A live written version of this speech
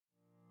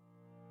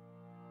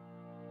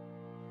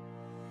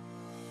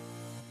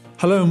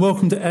Hello and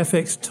welcome to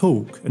FX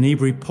Talk, an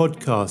eBri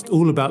podcast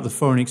all about the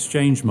foreign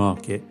exchange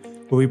market,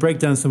 where we break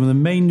down some of the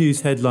main news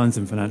headlines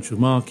in financial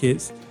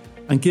markets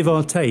and give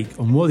our take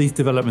on what these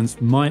developments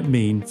might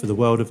mean for the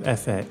world of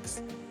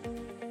FX.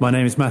 My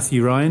name is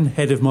Matthew Ryan,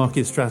 Head of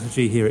Market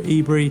Strategy here at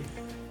eBri,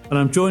 and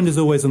I'm joined as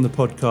always on the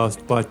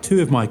podcast by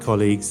two of my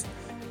colleagues,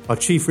 our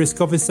Chief Risk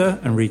Officer,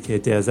 Enrique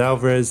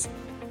Diaz-Alvarez,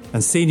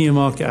 and Senior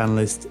Market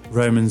Analyst,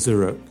 Roman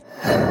Zaruk.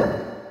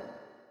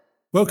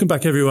 Welcome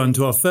back, everyone,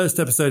 to our first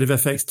episode of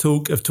FX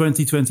Talk of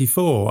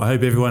 2024. I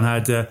hope everyone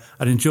had an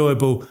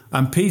enjoyable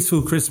and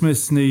peaceful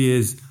Christmas, New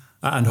Year's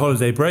and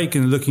holiday break,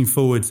 and looking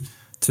forward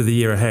to the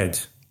year ahead.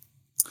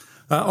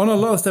 On our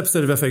last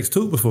episode of FX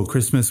Talk before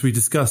Christmas, we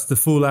discussed the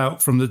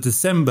fallout from the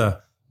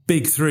December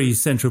Big Three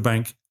central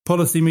bank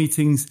policy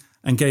meetings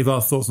and gave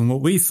our thoughts on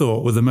what we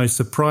thought were the most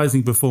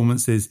surprising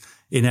performances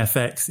in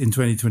FX in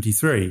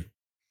 2023.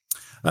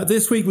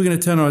 This week, we're going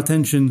to turn our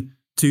attention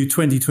to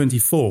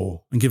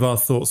 2024 and give our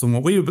thoughts on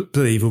what we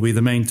believe will be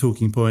the main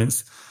talking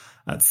points,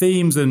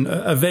 themes and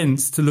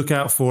events to look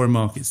out for in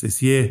markets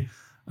this year,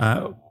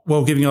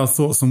 while giving our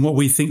thoughts on what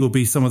we think will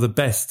be some of the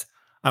best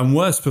and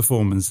worst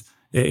performers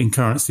in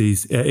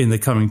currencies in the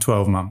coming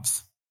 12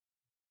 months.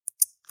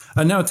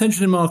 And now,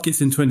 attention in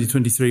markets in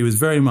 2023 was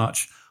very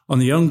much on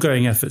the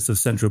ongoing efforts of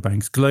central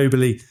banks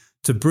globally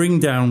to bring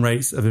down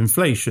rates of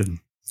inflation.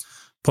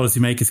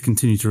 Policymakers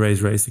continue to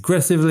raise rates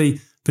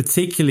aggressively,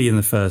 particularly in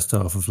the first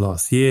half of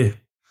last year.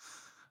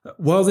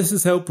 While this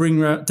has helped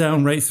bring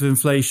down rates of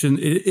inflation,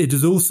 it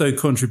has also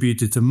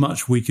contributed to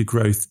much weaker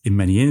growth in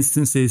many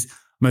instances,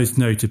 most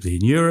notably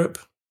in Europe.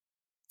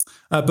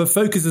 But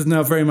focus has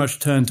now very much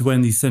turned to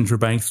when these central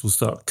banks will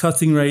start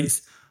cutting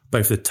rates,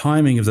 both the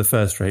timing of the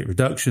first rate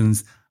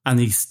reductions and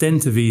the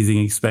extent of easing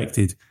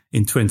expected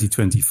in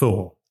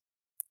 2024.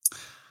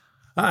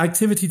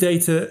 Activity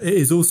data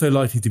is also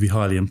likely to be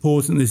highly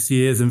important this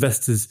year, as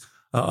investors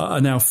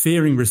are now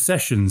fearing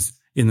recessions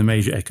in the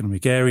major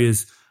economic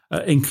areas,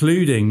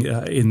 including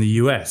in the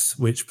US,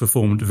 which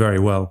performed very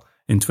well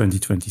in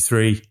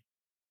 2023.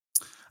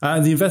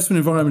 And the investment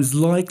environment is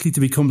likely to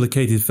be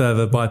complicated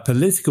further by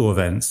political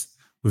events,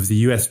 with the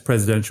US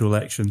presidential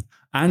election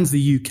and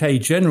the UK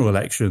general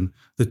election,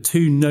 the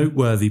two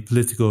noteworthy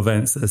political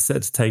events that are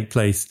set to take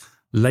place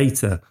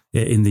later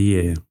in the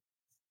year.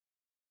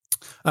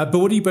 But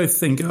what do you both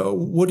think?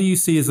 What do you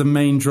see as the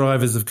main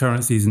drivers of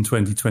currencies in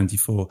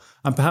 2024?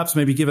 And perhaps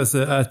maybe give us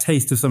a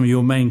taste of some of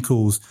your main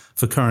calls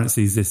for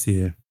currencies this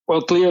year.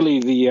 Well, clearly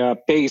the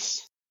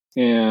pace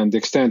and the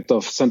extent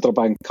of central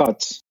bank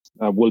cuts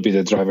will be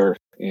the driver,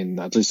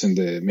 at least in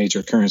the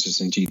major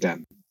currencies in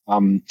G10.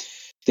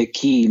 The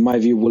key, in my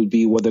view, will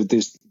be whether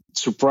this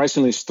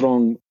surprisingly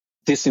strong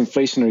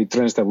disinflationary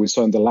trends that we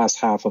saw in the last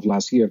half of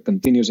last year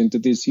continues into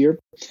this year.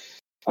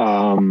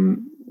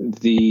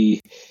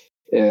 The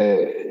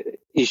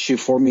issue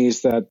for me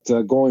is that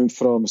going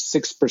from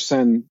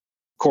 6%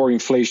 core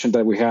inflation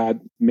that we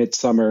had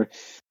midsummer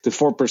to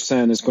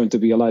 4% is going to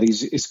be a lot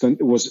easy.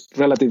 It was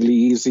relatively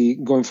easy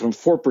going from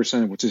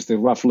 4%, which is the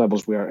rough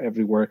levels we are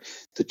everywhere,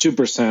 to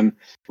 2%,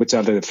 which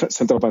are the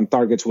central bank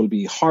targets, will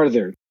be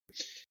harder.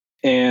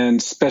 And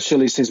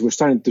especially since we're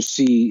starting to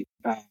see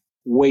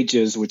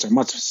wages, which are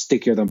much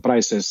stickier than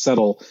prices,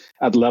 settle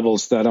at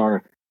levels that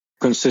are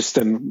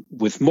consistent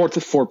with more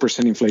than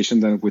 4% inflation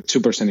than with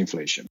 2%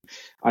 inflation.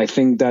 I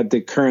think that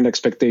the current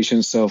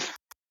expectations of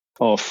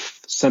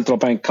central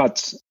bank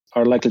cuts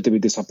are likely to be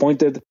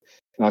disappointed.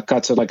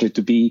 Cuts are likely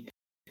to be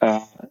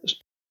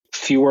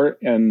fewer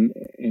in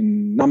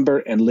number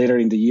and later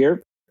in the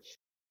year.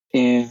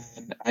 And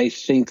I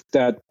think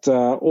that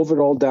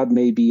overall that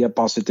may be a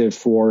positive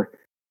for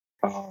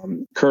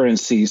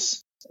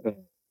currencies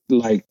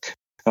like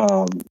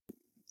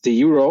the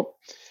euro.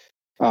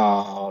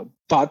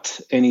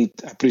 But any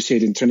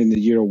appreciating trend in the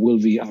euro will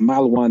be a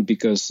mild one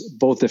because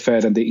both the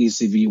Fed and the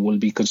ECB will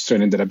be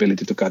constraining their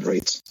ability to cut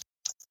rates.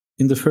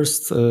 In the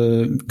first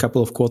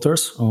couple of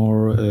quarters,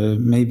 or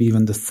maybe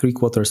even the 3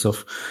 quarters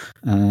of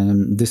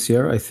this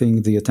year, I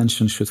think the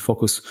attention should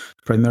focus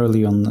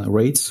primarily on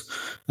rates.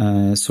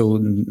 So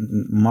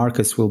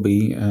markets will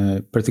be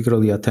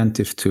particularly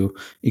attentive to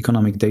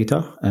economic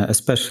data,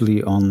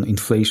 especially on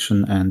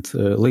inflation and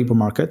labor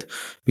market,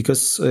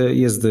 because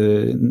yes,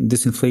 the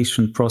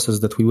disinflation process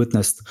that we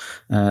witnessed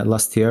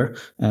last year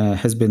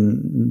has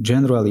been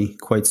generally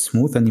quite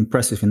smooth and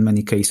impressive in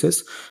many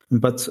cases.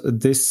 But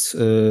this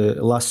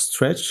last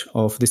stretch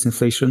of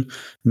disinflation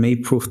may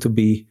prove to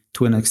be,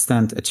 to an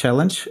extent, a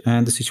challenge,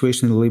 and the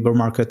situation in the labor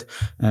market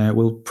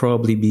will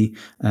probably be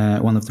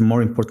one of the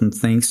more important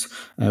things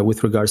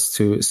with regards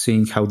to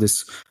seeing how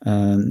this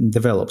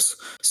develops.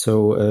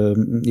 So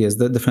yes,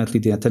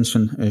 definitely the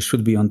attention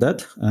should be on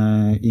that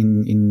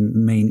in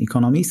main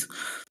economies.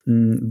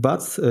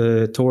 But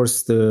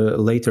towards the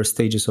later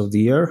stages of the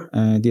year,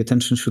 the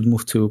attention should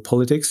move to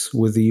politics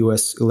with the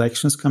US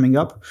elections coming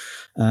up.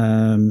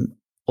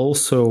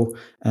 Also,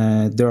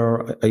 there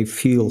are, I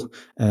feel,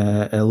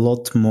 a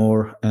lot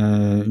more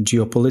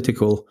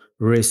geopolitical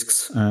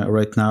risks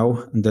right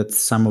now, that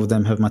some of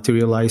them have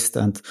materialized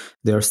and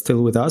they are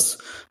still with us,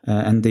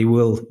 and they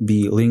will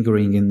be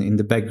lingering in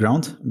the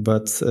background.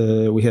 But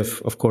we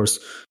have, of course,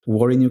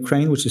 war in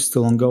Ukraine, which is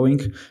still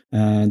ongoing.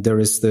 There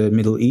is the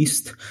Middle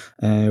East.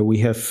 We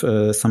have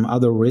some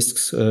other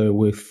risks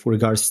with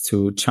regards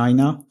to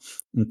China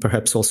and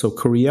perhaps also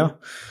Korea.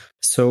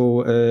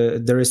 So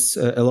there is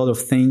a lot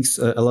of things,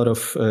 a lot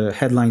of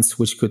headlines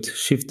which could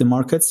shift the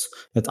markets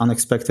at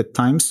unexpected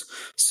times.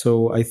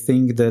 So I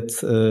think that,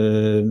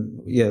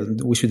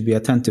 we should be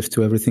attentive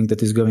to everything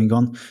that is going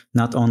on,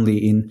 not only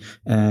in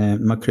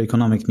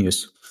macroeconomic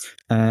news.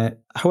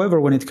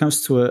 However, when it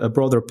comes to a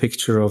broader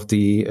picture of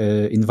the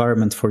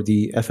environment for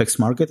the FX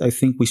market, I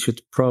think we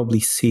should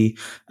probably see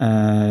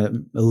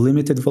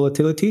limited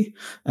volatility,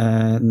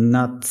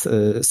 not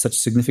such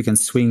significant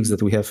swings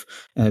that we have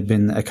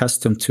been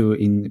accustomed to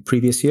in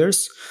previous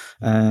years.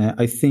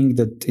 I think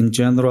that in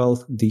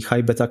general, the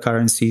high beta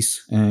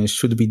currencies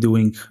should be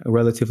doing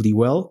relatively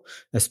well,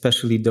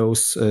 especially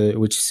those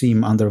which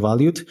seem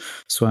undervalued.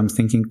 So I'm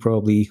thinking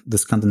probably the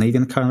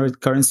Scandinavian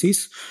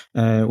currencies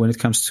when it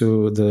comes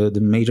to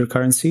the major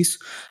currencies.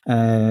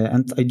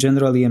 And I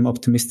generally am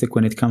optimistic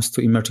when it comes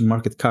to emerging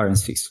market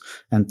currencies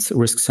and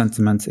risk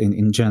sentiment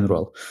in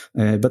general.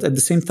 But at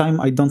the same time,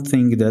 I don't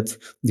think that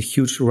the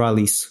huge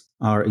rallies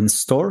are in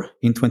store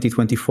in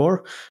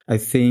 2024. I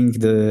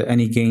think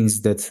any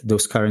gains that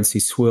those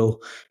currencies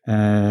will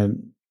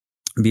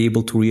be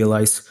able to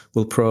realize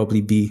will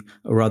probably be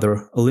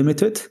rather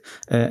limited.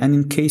 And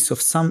in case of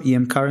some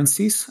EM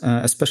currencies,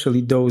 especially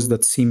those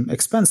that seem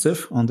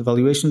expensive on the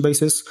valuation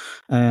basis,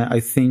 I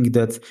think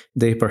that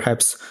they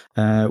perhaps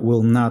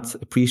will not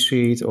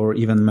appreciate or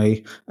even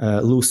may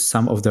lose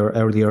some of their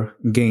earlier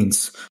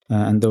gains.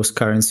 And those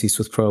currencies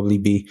would probably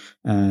be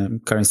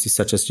currencies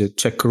such as the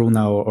Czech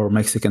koruna or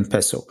Mexican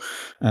peso.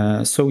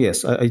 So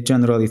yes, I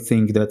generally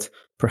think that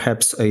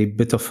perhaps a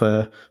bit of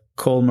a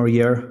calmer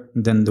year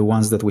than the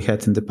ones that we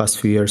had in the past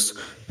few years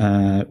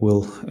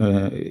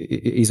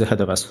is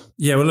ahead of us.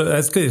 Yeah, well,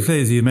 as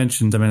clearly as you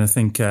mentioned, I mean, I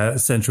think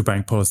central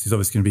bank policy is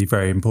obviously going to be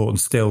very important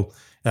still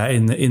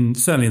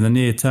certainly in the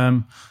near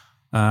term.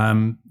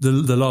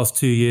 The last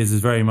 2 years has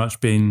very much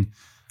been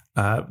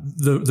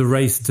the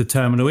race to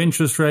terminal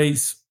interest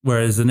rates,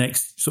 whereas the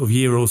next sort of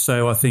year or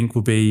so, I think,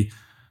 will be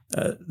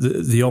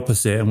the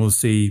opposite, and we'll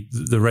see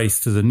the race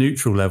to the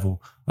neutral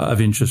level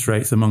of interest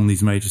rates among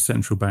these major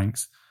central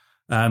banks.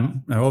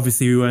 Now,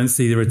 obviously, we won't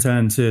see the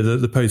return to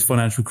the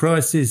post-financial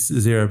crisis,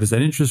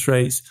 0% interest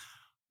rates,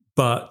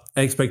 but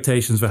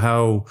expectations for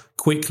how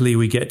quickly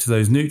we get to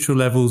those neutral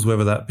levels,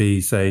 whether that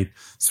be, say,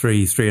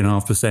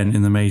 3.5%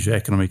 in the major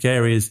economic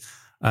areas,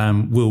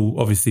 will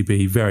obviously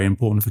be very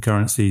important for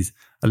currencies,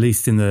 at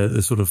least in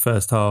the sort of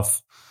first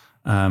half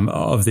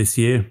of this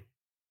year.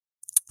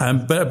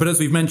 But as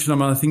we've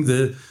mentioned, I think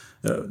this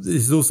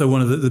is also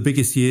one of the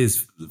biggest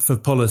years for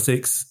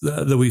politics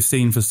that we've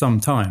seen for some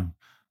time.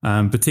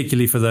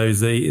 Particularly for those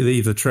that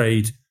either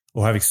trade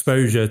or have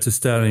exposure to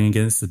sterling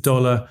against the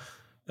dollar.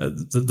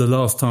 The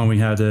last time we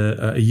had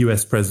a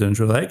US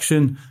presidential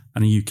election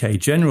and a UK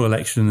general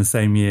election in the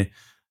same year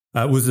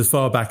was as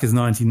far back as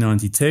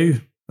 1992.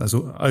 That's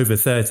over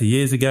 30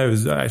 years ago. It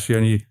was actually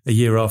only a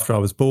year after I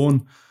was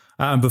born.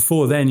 And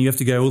before then, you have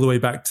to go all the way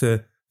back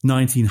to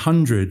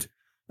 1900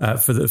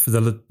 for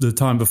the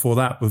time before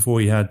that, before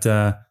we had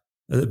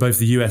both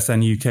the US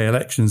and UK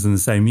elections in the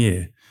same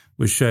year,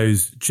 which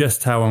shows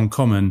just how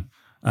uncommon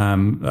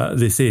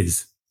this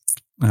is.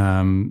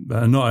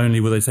 Not only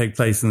will they take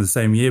place in the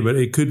same year, but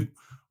it could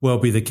well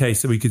be the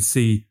case that we could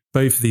see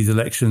both of these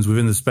elections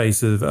within the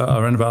space of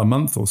around about a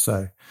month or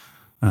so.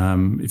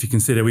 If you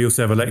consider we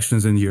also have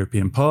elections in the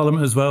European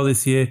Parliament as well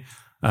this year,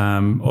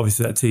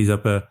 obviously that tees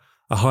up a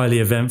highly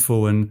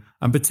eventful and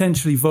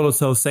potentially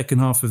volatile second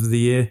half of the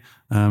year.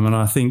 And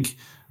I think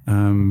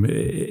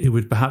it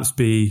would perhaps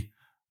be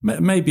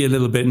maybe a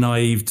little bit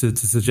naive to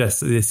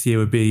suggest that this year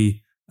would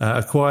be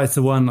a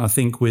quieter one. I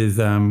think with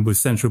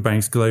central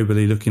banks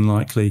globally looking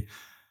likely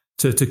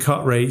to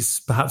cut rates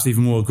perhaps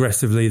even more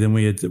aggressively than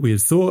we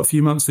had thought a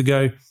few months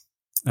ago,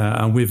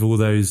 and with all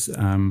those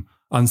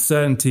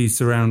uncertainties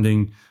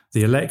surrounding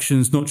the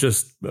elections, not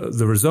just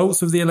the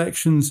results of the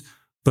elections,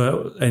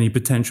 but any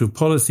potential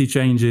policy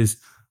changes.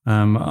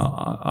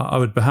 I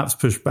would perhaps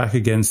push back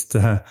against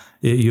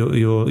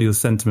your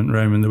sentiment,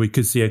 Roman, that we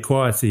could see a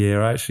quieter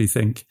year. I actually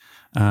think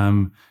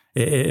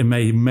it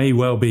may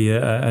well be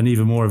an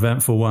even more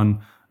eventful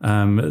one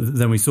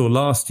than we saw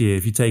last year,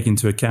 if you take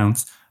into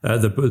account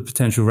the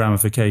potential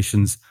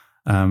ramifications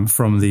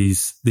from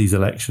these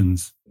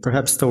elections.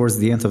 Perhaps towards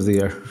the end of the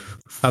year.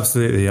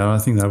 Absolutely, I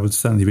think that would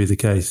certainly be the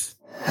case.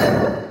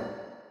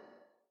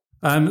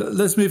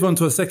 Let's move on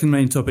to our second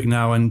main topic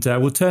now, and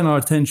we'll turn our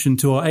attention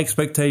to our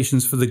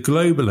expectations for the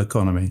global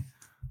economy.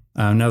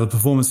 Now, the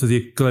performance of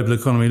the global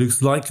economy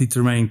looks likely to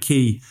remain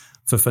key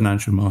for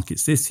financial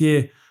markets this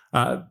year,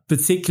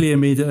 particularly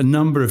amid a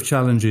number of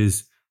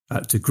challenges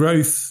to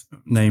growth,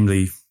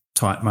 namely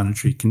tight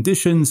monetary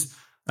conditions,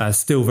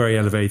 still very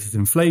elevated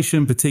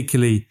inflation,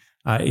 particularly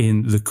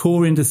in the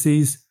core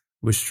indices,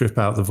 which strip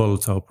out the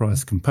volatile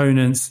price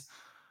components.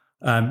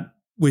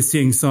 We're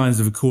seeing signs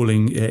of a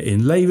cooling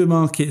in labour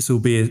markets,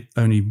 albeit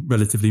only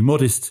relatively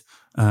modest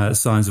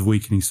signs of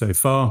weakening so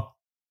far.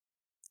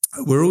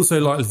 We're also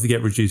likely to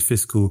get reduced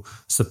fiscal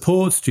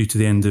support due to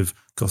the end of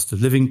cost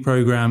of living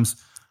programmes.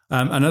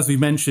 And as we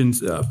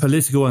mentioned,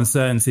 political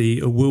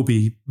uncertainty will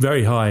be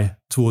very high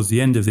towards the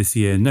end of this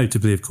year,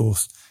 notably, of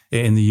course,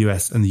 in the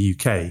US and the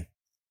UK.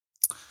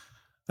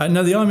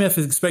 Now, the IMF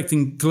is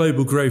expecting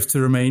global growth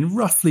to remain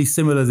roughly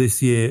similar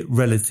this year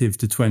relative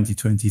to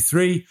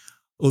 2023,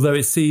 although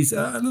it sees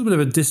a little bit of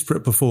a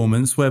disparate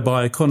performance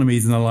whereby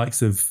economies in the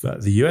likes of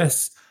the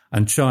US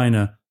and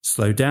China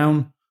slow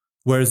down,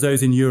 whereas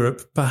those in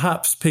Europe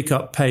perhaps pick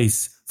up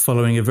pace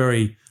following a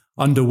very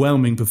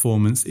underwhelming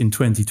performance in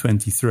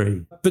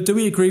 2023. But do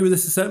we agree with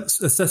this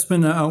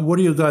assessment? What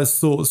are your guys'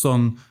 thoughts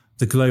on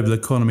the global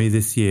economy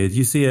this year? Do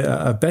you see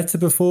a better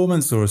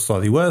performance or a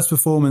slightly worse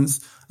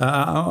performance?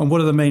 And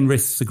what are the main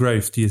risks to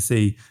growth do you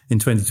see in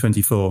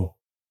 2024?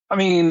 I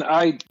mean,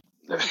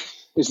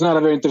 it's not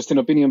a very interesting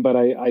opinion, but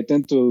I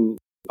tend to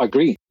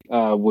agree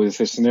with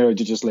the scenario you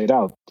just laid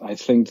out. I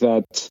think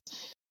that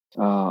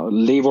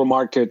labor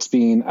markets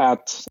being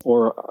at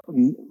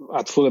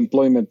full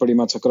employment pretty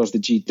much across the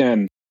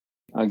G10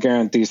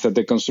 guarantees that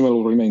the consumer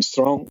will remain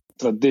strong.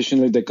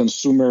 Traditionally, the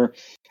consumer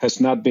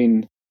has not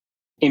been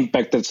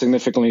impacted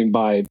significantly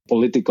by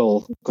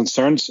political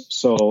concerns.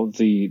 So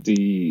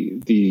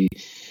the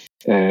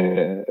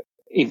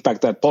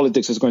impact that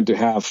politics is going to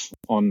have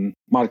on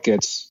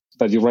markets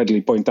that you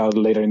rightly point out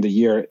later in the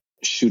year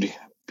should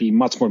be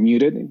much more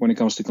muted when it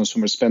comes to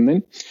consumer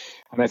spending.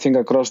 And I think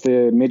across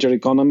the major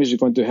economies, you're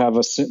going to have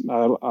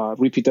a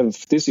repeat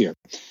of this year.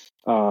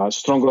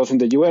 Strong growth in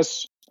the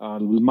US,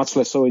 much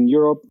less so in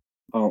Europe,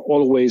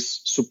 always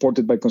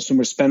supported by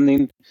consumer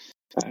spending,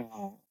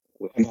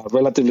 and a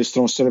relatively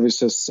strong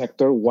services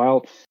sector,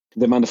 while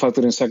the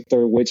manufacturing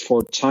sector waits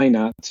for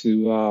China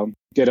to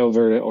get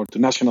over or to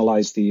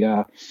nationalize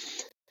the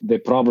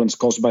problems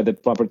caused by the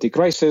property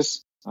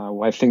crisis.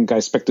 I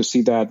expect to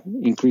see that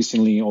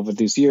increasingly over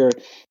this year.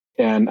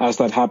 And as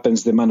that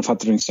happens, the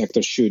manufacturing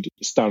sector should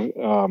start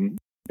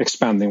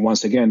expanding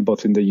once again,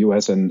 both in the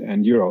US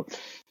and Europe.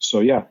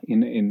 So yeah,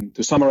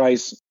 to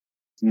summarize,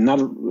 not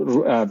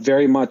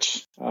very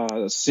much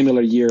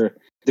similar year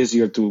this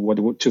year to what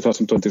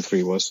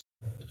 2023 was.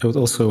 I would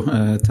also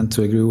tend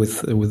to agree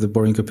with the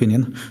boring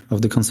opinion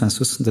of the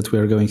consensus that we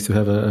are going to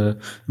have a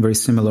very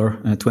similar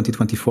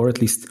 2024,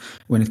 at least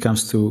when it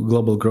comes to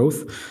global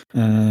growth.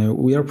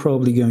 We are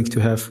probably going to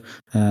have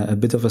a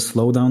bit of a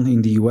slowdown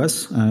in the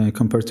US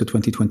compared to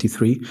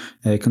 2023,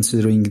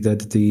 considering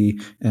that the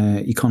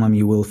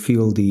economy will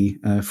feel the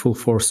full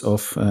force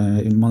of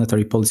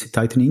monetary policy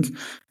tightening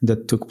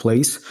that took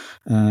place.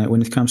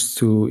 When it comes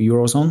to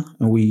Eurozone,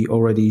 we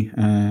already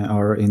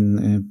are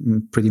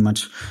in pretty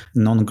much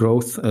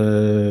non-growth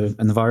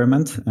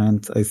environment,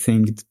 and I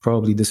think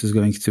probably this is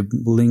going to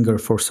linger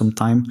for some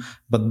time,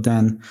 but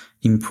then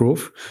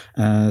improve.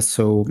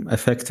 So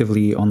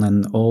effectively on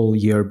an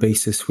all-year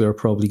basis, we are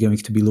probably going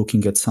to be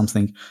looking at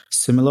something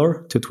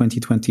similar to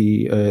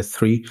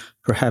 2023,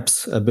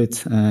 perhaps a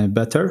bit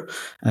better.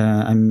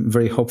 I'm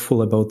very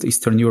hopeful about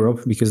Eastern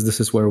Europe because this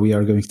is where we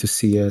are going to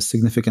see a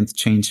significant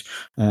change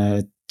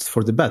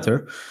for the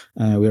better.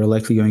 We are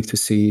likely going to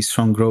see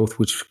strong growth,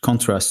 which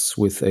contrasts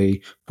with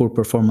a poor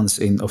performance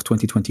of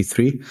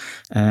 2023.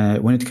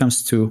 When it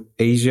comes to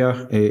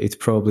Asia, it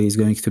probably is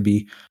going to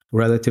be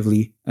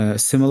relatively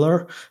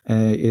similar.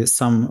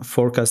 Some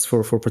forecasts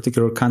for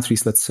particular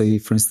countries, let's say,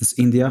 for instance,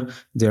 India,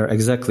 they are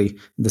exactly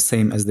the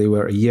same as they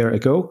were a year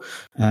ago.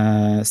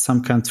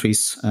 Some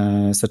countries,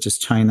 such as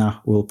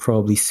China, will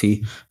probably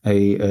see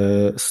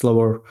a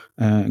slower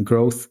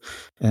growth.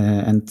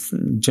 And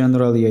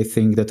generally, I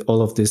think that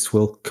all of this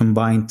will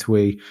combine to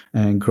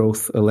a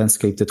growth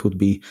landscape that would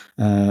be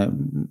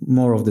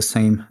more of the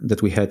same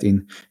that we had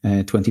in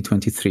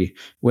 2023.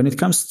 When it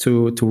comes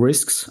to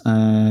risks,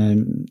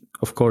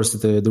 of course,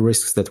 the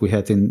risks that we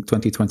had in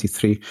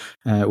 2023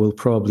 will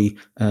probably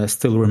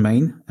still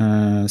remain.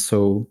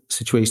 So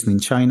situation in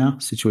China,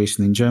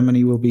 situation in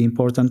Germany will be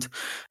important,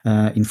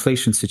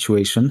 inflation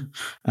situation,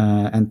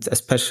 and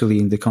especially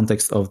in the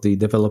context of the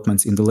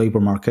developments in the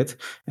labor market.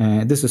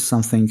 This is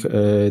something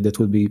that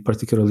would be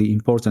particularly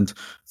important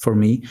for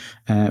me,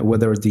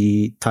 whether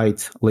the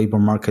tight labor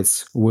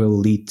markets will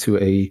lead to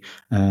a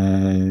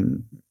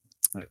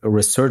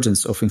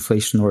resurgence of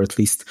inflation, or at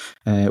least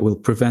will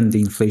prevent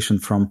the inflation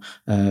from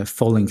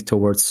falling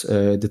towards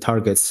the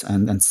targets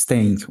and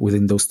staying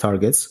within those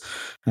targets,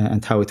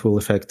 and how it will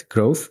affect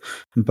growth.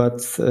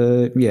 But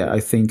I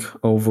think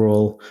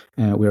overall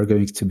we are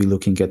going to be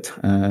looking at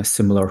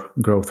similar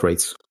growth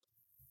rates.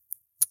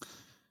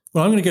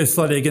 Well, I'm going to go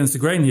slightly against the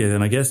grain here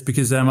then, I guess,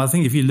 because I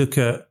think if you look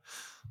at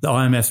the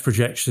IMF's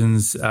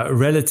projections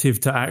relative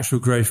to actual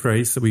growth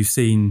rates that we've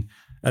seen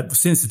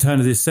since the turn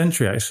of this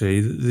century, actually,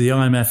 the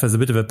IMF has a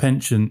bit of a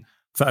penchant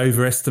for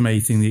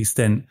overestimating the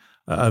extent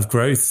of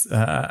growth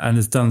and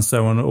has done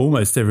so on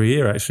almost every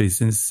year, actually,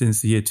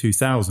 since the year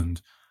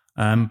 2000.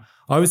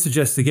 I I would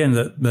suggest again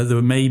that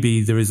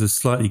there is a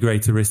slightly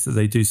greater risk that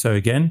they do so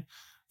again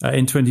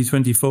in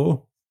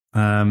 2024.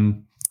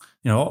 On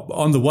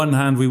the one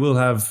hand, we will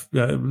have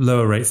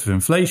lower rates of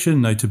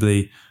inflation,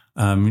 notably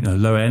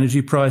lower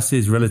energy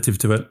prices relative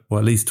to at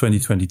least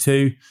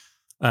 2022.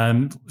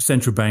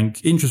 Central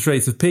bank interest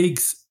rates have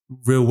peaked.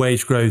 Real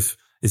wage growth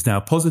is now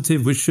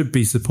positive, which should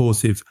be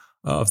supportive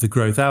of the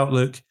growth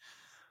outlook.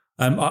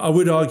 I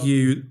would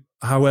argue,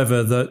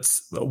 however, that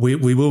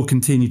we will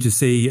continue to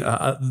see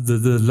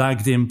the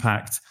lagged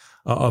impact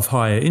of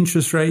higher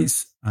interest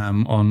rates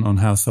on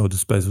household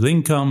disposable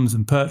incomes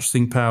and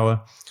purchasing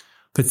power,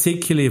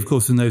 particularly, of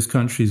course, in those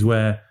countries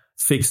where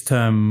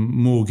fixed-term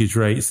mortgage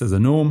rates are the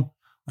norm,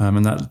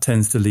 and that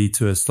tends to lead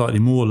to a slightly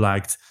more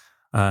lagged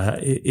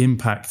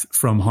impact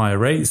from higher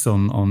rates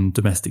on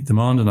domestic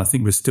demand. And I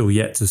think we're still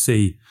yet to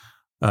see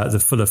the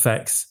full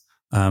effects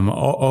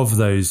of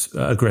those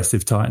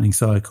aggressive tightening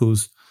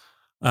cycles.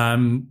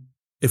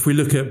 If we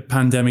look at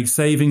pandemic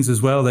savings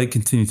as well, they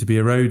continue to be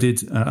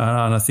eroded,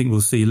 and I think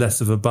we'll see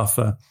less of a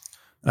buffer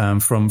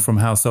from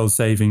household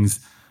savings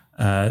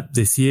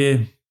this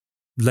year.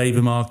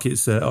 Labour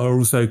markets are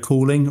also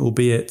cooling,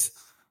 albeit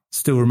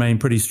still remain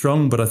pretty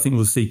strong, but I think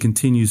we'll see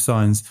continued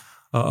signs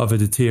of a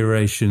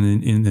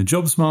deterioration in the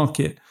jobs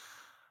market.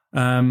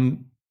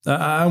 And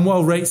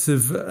while rates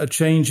of a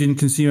change in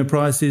consumer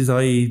prices,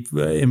 i.e.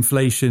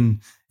 inflation,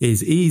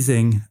 is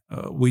easing,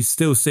 we're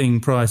still seeing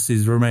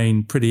prices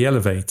remain pretty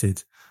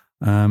elevated.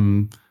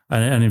 And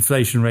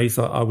inflation rates,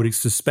 I would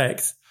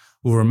suspect,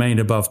 will remain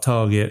above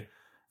target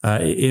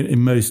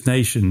in most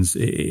nations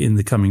in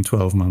the coming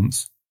 12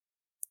 months.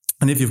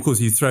 And if, of course,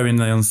 you throw in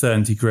the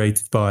uncertainty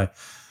created by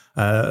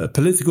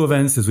political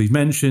events, as we've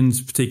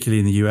mentioned, particularly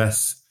in the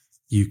US,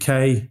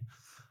 UK,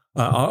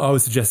 I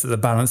would suggest that the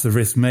balance of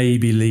risk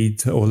maybe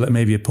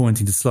maybe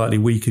pointing to slightly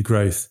weaker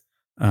growth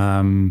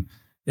in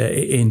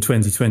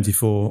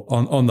 2024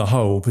 on the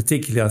whole.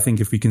 Particularly, I think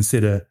if we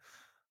consider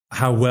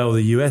how well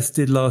the US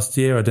did last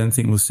year, I don't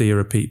think we'll see a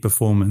repeat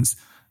performance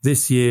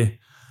this year.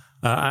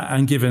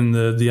 And given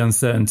the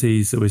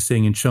uncertainties that we're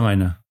seeing in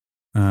China,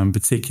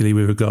 particularly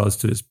with regards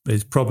to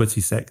its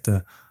property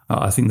sector,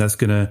 I think that's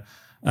going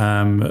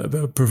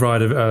to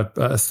provide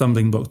a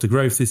stumbling block to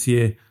growth this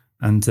year.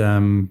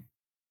 And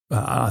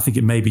I think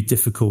it may be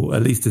difficult,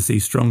 at least, to see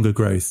stronger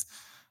growth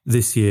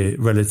this year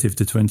relative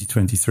to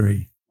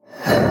 2023.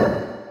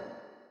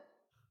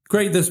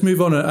 Great. Let's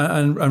move on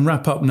and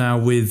wrap up now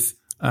with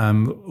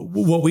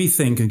what we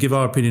think and give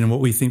our opinion on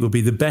what we think will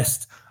be the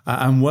best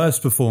and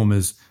worst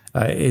performers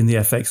in the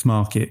FX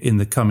market in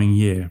the coming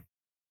year.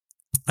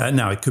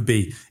 Now, it could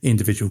be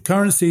individual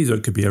currencies, or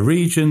it could be a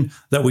region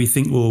that we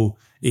think will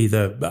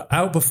either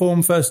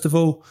outperform, first of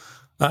all,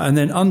 and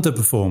then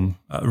underperform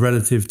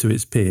relative to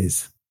its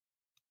peers.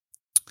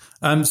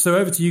 So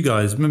over to you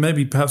guys.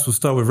 Maybe perhaps we'll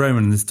start with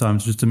Roman this time,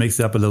 just to mix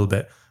it up a little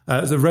bit.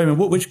 So Roman,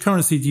 which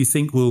currency do you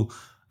think will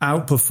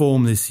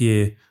outperform this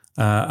year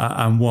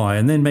and why?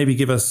 And then maybe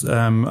give us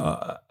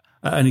an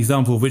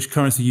example of which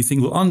currency you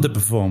think will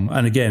underperform.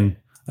 And again,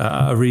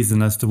 a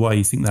reason as to why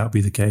you think that would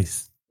be the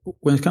case.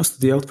 When it comes to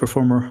the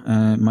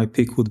outperformer, my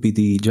pick would be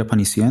the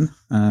Japanese yen.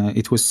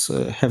 It was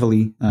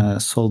heavily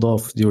sold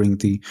off during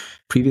the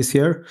previous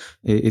year.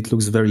 It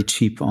looks very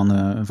cheap on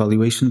a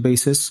valuation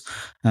basis.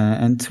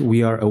 And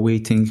we are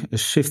awaiting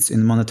shifts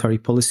in monetary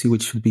policy,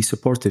 which should be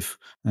supportive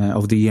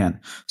of the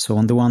yen. So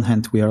on the one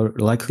hand, we are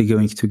likely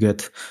going to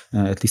get,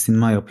 at least in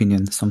my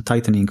opinion, some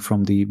tightening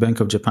from the Bank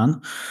of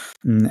Japan.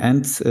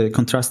 And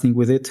contrasting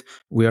with it,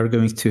 we are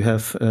going to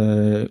have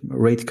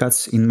rate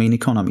cuts in main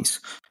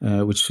economies,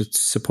 which should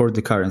support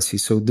the currency.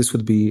 So this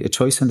would be a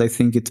choice, and I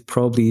think it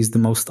probably is the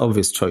most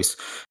obvious choice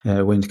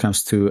when it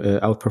comes to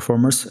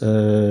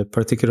outperformers,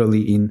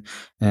 particularly in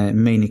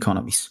main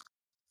economies.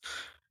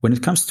 When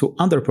it comes to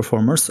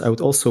underperformers, I would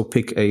also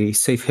pick a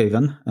safe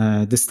haven,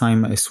 this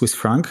time a Swiss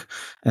franc.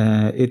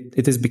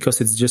 It is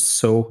because it's just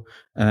so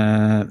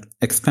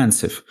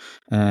expensive,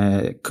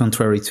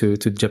 contrary to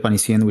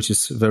Japanese yen, which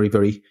is very,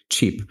 very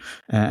cheap.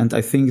 And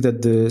I think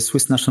that the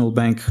Swiss National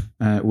Bank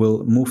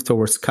will move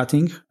towards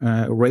cutting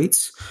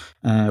rates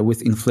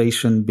with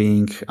inflation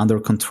being under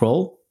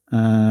control.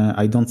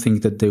 I don't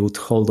think that they would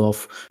hold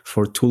off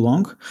for too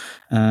long.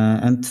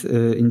 And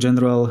in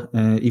general,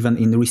 even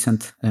in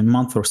recent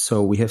month or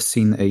so, we have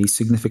seen a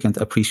significant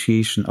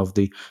appreciation of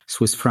the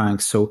Swiss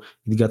franc. So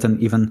it gotten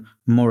even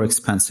more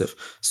expensive.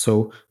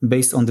 So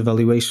based on the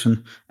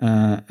valuation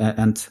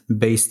and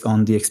based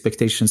on the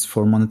expectations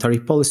for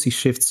monetary policy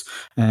shifts,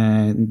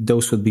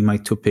 those would be my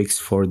two picks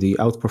for the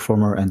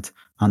outperformer and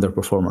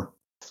underperformer.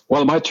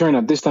 Well, my turn.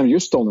 At this time, you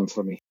stole them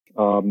from me.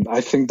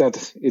 I think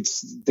that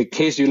it's the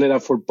case you laid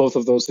out for both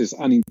of those is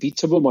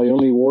unimpeachable. My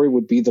only worry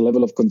would be the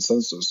level of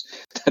consensus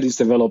that is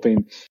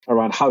developing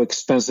around how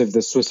expensive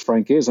the Swiss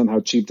franc is and how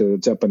cheap the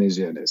Japanese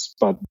yen is.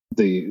 But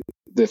the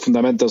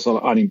fundamentals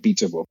are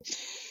unimpeachable.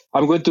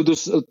 I'm going to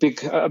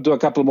do a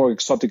couple more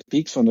exotic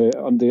picks on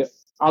the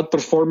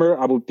outperformer.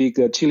 I would pick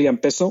the Chilean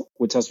peso,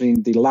 which has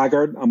been the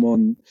laggard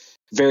among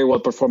very well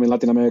performing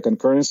Latin American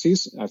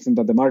currencies. I think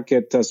that the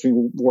market has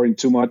been worrying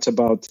too much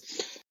about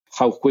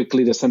how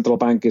quickly the central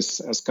bank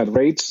has cut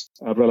rates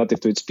relative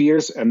to its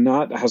peers, and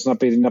has not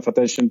paid enough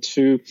attention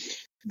to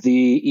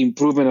the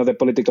improvement of the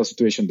political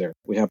situation there.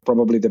 We have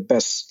probably the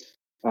best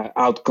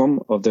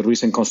outcome of the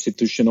recent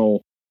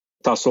constitutional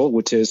tussle,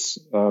 which is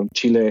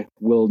Chile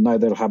will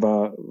neither have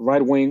a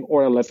right-wing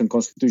or a left-wing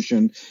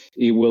constitution.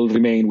 It will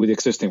remain with the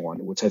existing one,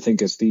 which I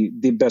think is the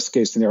best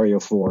case scenario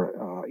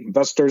for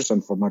investors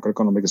and for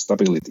macroeconomic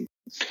stability.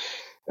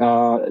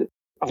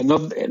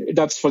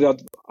 That's for the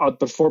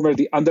outperformer.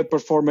 The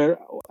underperformer,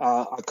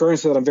 a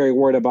currency that I'm very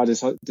worried about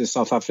is the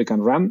South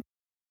African rand.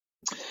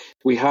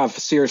 We have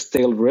serious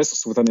tail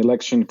risks with an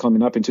election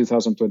coming up in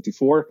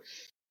 2024.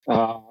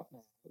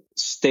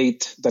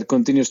 State that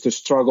continues to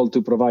struggle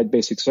to provide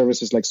basic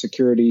services like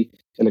security,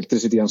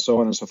 electricity, and so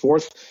on and so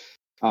forth.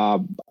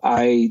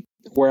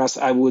 Whereas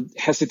I would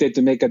hesitate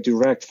to make a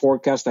direct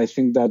forecast, I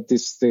think that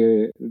this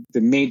the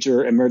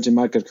major emerging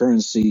market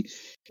currency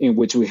in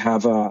which we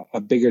have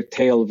a bigger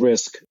tail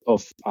risk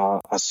of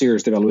a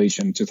serious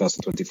devaluation in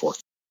 2024.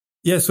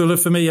 Yes, well,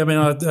 for me, I mean,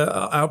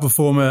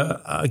 outperformer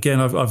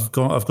again. I've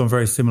gone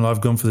very similar.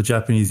 I've gone for the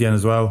Japanese yen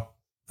as well.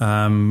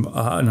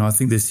 I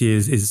think this year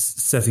is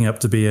setting up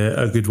to be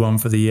a good one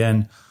for the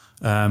yen,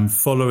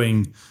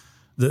 following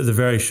the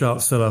very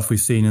sharp sell-off we've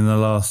seen in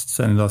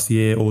certainly last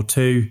year or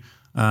two.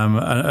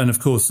 And of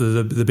course,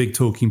 the big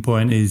talking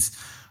point is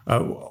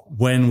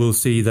when we'll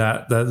see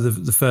that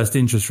the first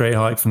interest rate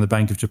hike from the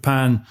Bank of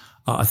Japan.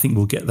 I think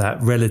we'll get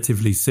that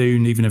relatively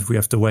soon, even if we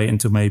have to wait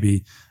until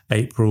maybe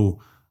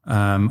April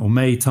or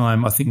May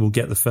time. I think we'll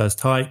get the first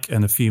hike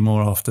and a few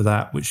more after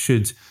that, which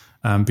should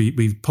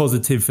be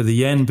positive for the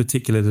yen,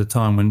 particularly at a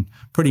time when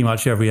pretty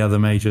much every other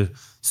major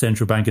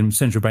central bank and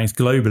central banks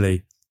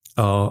globally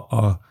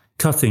are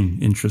cutting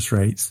interest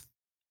rates.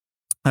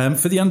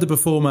 For the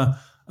underperformer,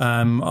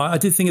 I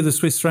did think of the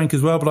Swiss franc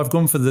as well, but I've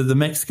gone for the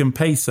Mexican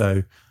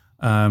peso,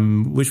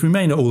 which we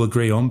may not all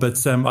agree on,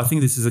 but I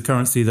think this is a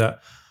currency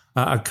that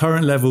at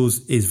current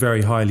levels is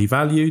very highly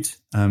valued.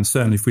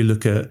 Certainly if we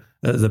look at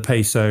the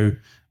peso,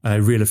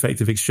 real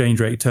effective exchange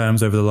rate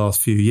terms over the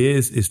last few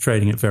years is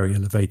trading at very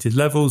elevated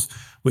levels,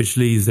 which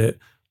leaves it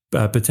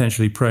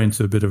potentially prone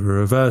to a bit of a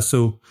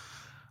reversal.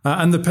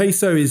 And the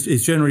peso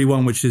is generally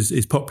one which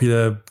is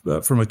popular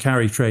from a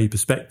carry trade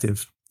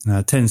perspective,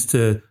 tends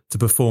to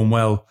perform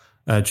well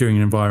during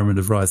an environment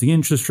of rising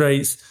interest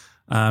rates,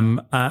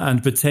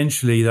 and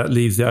potentially that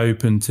leaves it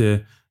open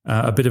to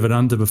a bit of an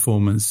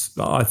underperformance,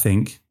 I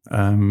think,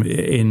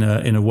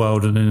 in a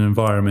world and an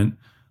environment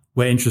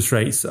where interest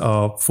rates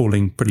are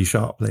falling pretty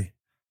sharply.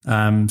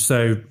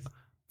 So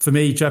for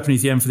me,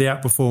 Japanese yen for the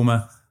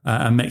outperformer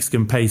and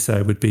Mexican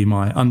peso would be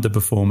my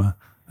underperformer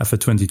for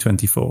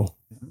 2024.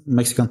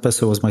 Mexican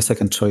peso was my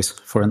second choice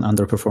for an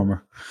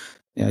underperformer.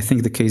 Yeah, I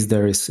think the case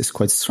there is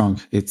quite strong.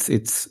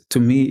 It's to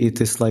me,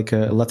 it is like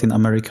a Latin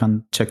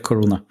American Czech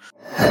koruna.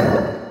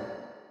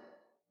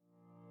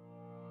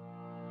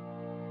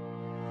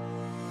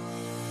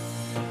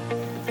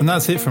 And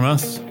that's it from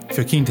us. If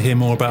you're keen to hear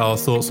more about our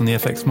thoughts on the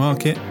FX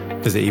market,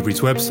 visit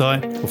eBrief's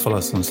website or follow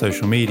us on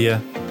social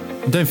media.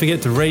 And don't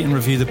forget to rate and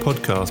review the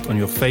podcast on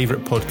your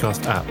favourite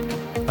podcast app.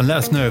 And let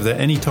us know if there are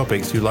any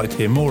topics you'd like to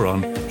hear more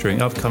on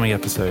during upcoming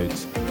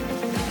episodes.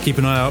 Keep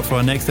an eye out for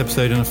our next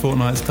episode in a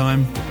fortnight's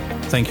time.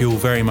 Thank you all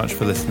very much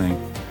for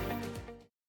listening.